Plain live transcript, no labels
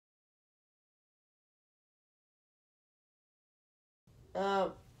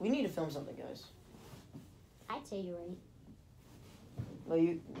We need to film something, guys. I'd say you're right. Well,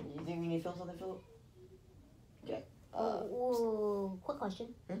 you think we need to film something, Philip? Okay. Quick question.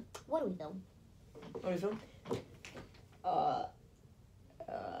 What do we film? What do we film?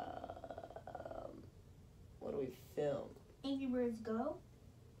 What do we film? Angry Birds Go.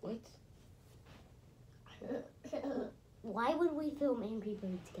 What? Why would we film Angry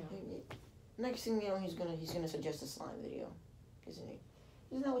Birds Go? Next thing you know, he's gonna suggest a slime video, isn't he?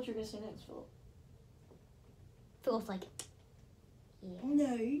 Isn't that what you're gonna say next, Philip? Philip's like, yeah.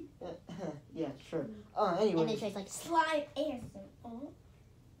 No. Yeah, sure. And Anyway. then Trey's like, Slime ASMR.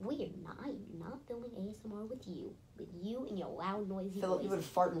 we are not filming ASMR with you. With you and your loud, noisy Philip, voice. you would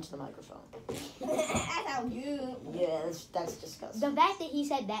fart into the microphone. That sounds good. Yeah, that's disgusting. The fact that he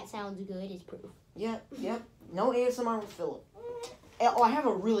said that sounds good is proof. Yeah. No ASMR with Philip. Oh, I have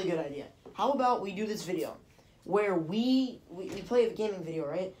a really good idea. How about we do this video where we play a gaming video,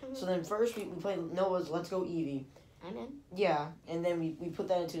 right? Mm-hmm. So then first we play Noah's Let's Go Eevee. I'm in. Yeah, and then we put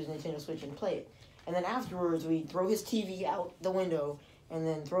that into his Nintendo Switch and play it. And then afterwards we throw his TV out the window and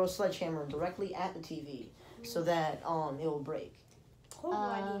then throw a sledgehammer directly at the TV so that it will break. Horrible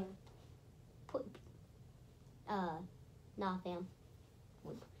idea. Nah, fam.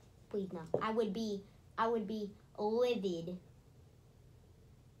 Please, no. I would be livid.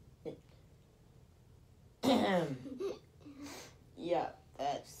 Yeah,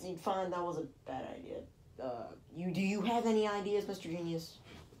 you'd find that was a bad idea. Do you have any ideas, Mr. Genius?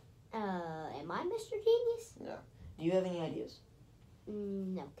 Am I Mr. Genius? No. Do you have any ideas?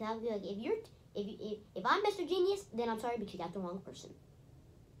 No. Cause I'll be like, if I'm Mr. Genius, then I'm sorry, but you got the wrong person.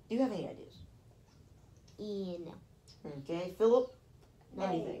 Do you have any ideas? No. Okay, Philip? No.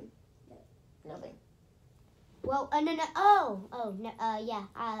 Anything? Nothing. Well, no. Oh, no. Yeah.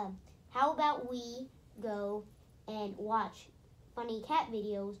 How about we go and watch funny cat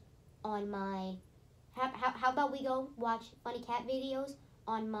videos on my? How about we go watch funny cat videos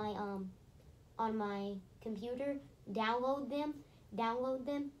on my computer? Download them,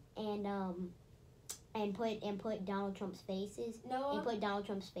 and put Donald Trump's faces. Noah? And put Donald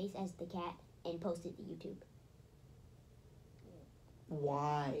Trump's face as the cat and post it to YouTube.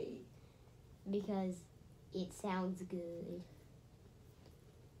 Why? Because it sounds good.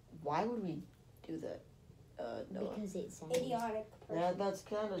 Why would we do that? Noah. Because it sounds Idiotic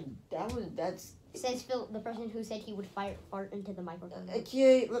person. That's Says Phil, the person who said he would fart into the microphone.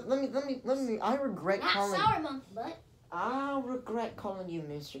 okay. Let me. I regret Not calling. sour monkey butt. I regret calling you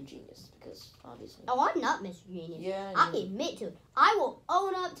Mr. Genius because obviously. Oh, I'm not Mr. Genius. Yeah. I admit to it. I will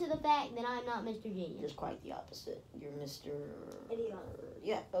own up to the fact that I'm not Mr. Genius. You're quite the opposite. You're Mr. Idiot.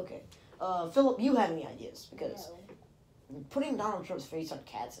 Yeah. Okay. Philip, you have any ideas? Because No. putting Donald Trump's face on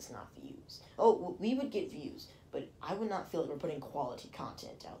cats is not views. Oh, well, we would get views, but I would not feel like we're putting quality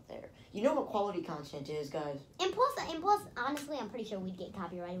content out there. You know what quality content is, guys? And plus, honestly, I'm pretty sure we'd get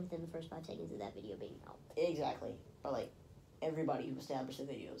copyrighted within the first 5 seconds of that video being out. Exactly. Or like everybody who established the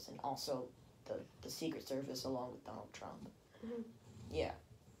videos, and also the Secret Service along with Donald Trump. Mhm. Yeah,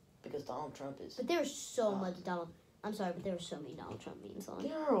 because Donald Trump is. But there's so much Donald. I'm sorry, but there are so many Donald Trump memes on.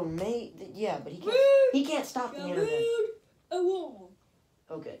 Girl, mate. Yeah, but he can't stop the internet. Oh,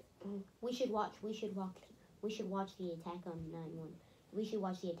 Okay. We should watch the attack on 911. We should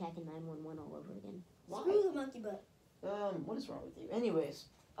watch the attack on 911 all over again. Why? screw the monkey butt. What is wrong with you? Anyways,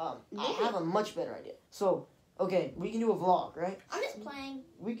 I Maybe. have a much better idea. So, okay, we can do a vlog, right? I'm just playing.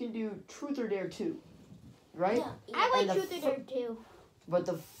 We can do Truth or Dare 2, right? Yeah. I And like the Truth or Dare too. But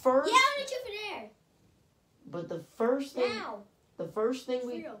the first, Yeah, I'm gonna shoot for there. but the first thing, Now. the first thing For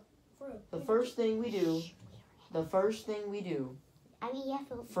we, real. For real. the first thing we do, I mean, yeah,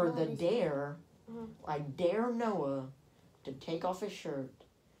 Phil, for no, the it is- dare, Mhm. I dare Noah to take off his shirt.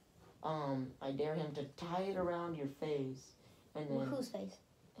 I dare him to tie it around your face, and then Whose face?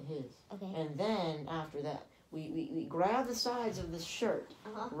 his. Okay. And then after that, we grab the sides of the shirt,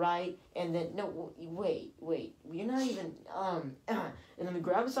 Uh-huh. right? And then wait, you're not even and then we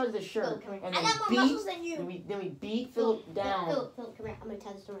grab the sides of the shirt, Phil, come here. and I then got more beat. muscles than you. Then we beat Philip down. Phil, come here. I'm gonna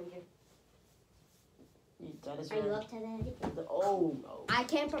tie this around here. That is Are you right. up to that? Oh. I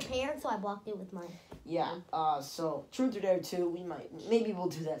can prepare, so I blocked it with mine. Yeah. So Truth or Dare 2, maybe we'll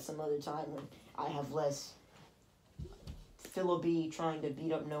do that some other time when I have less Philip trying to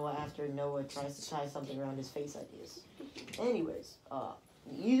beat up Noah after Noah tries to tie something around his face ideas. Anyways,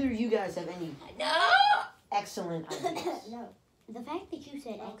 either of you guys have any No. excellent ideas? No. The fact that you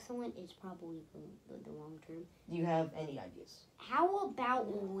said excellent is probably the wrong term. Do you have any ideas? How about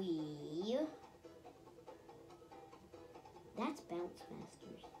we... That's Bounce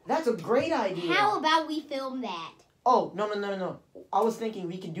Masters. That's a great idea. How about we film that? Oh, no. I was thinking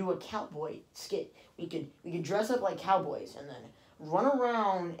we could do a cowboy skit. We could dress up like cowboys and then run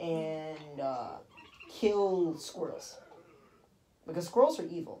around and kill squirrels. Because squirrels are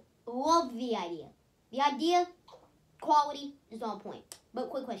evil. Love the idea. The idea, quality is on point. But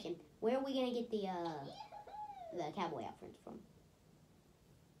quick question: where are we gonna get the cowboy outfits from?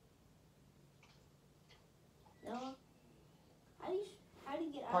 No. How do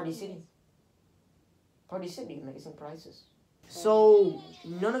you get Party out of City. this? Party City, amazing prices. So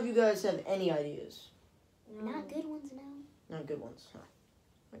none of you guys have any ideas. No. Not good ones now. Not good ones. Huh.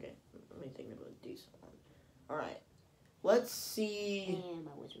 Okay, let me think of a decent one. All right, let's see. And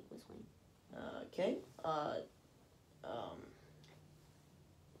my wizard whistling. Okay.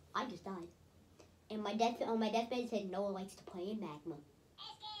 I just died. And my on my deathbed it said Noah likes to play in magma.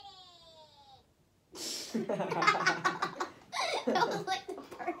 That was like the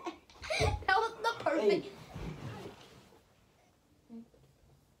perfect. That was the perfect. Hey.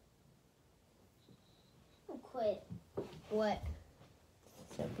 Quit. What?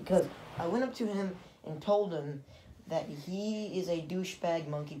 Because I went up to him and told him that he is a douchebag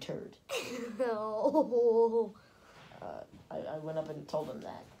monkey turd. No. I went up and told him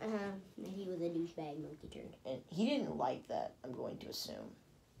that. He was a douchebag monkey turd. And he didn't like that, I'm going to assume.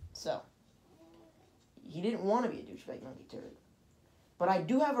 So, he didn't want to be a douchebag monkey turd. But I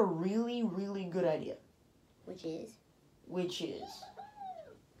do have a really, really good idea. Which is? Which is...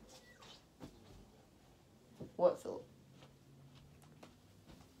 What, Philip?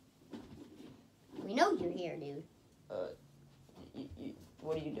 We know you're here, dude.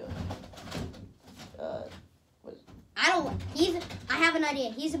 What are you doing? I have an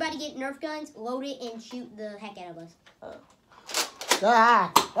idea. He's about to get Nerf guns, load it, and shoot the heck out of us.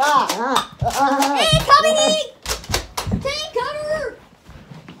 Incoming! Take cover!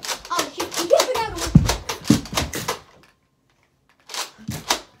 Oh, shoot. He took it out of us.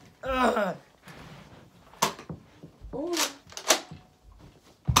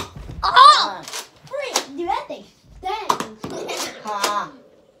 Oh! Frick! Dude, that thing stinks.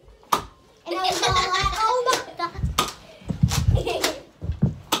 And I was all like, oh my god.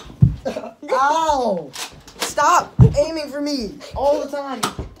 Ow! Stop aiming for me all the time.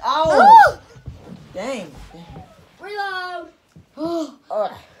 Ow! Oh! Dang. Reload. Oh,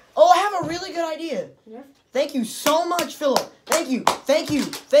 I have a really good idea. Thank you so much, Philip. Thank you. Thank you.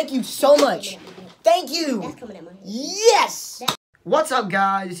 Thank you so much. Thank you. That's coming at my head. Yes! What's up,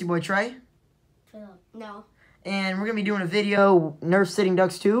 guys? It's your boy Trey. No. And we're going to be doing a video, Nerf Sitting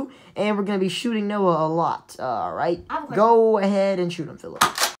Ducks 2. And we're going to be shooting Noah a lot. Alright? I have a question. Go ahead and shoot him, Philip.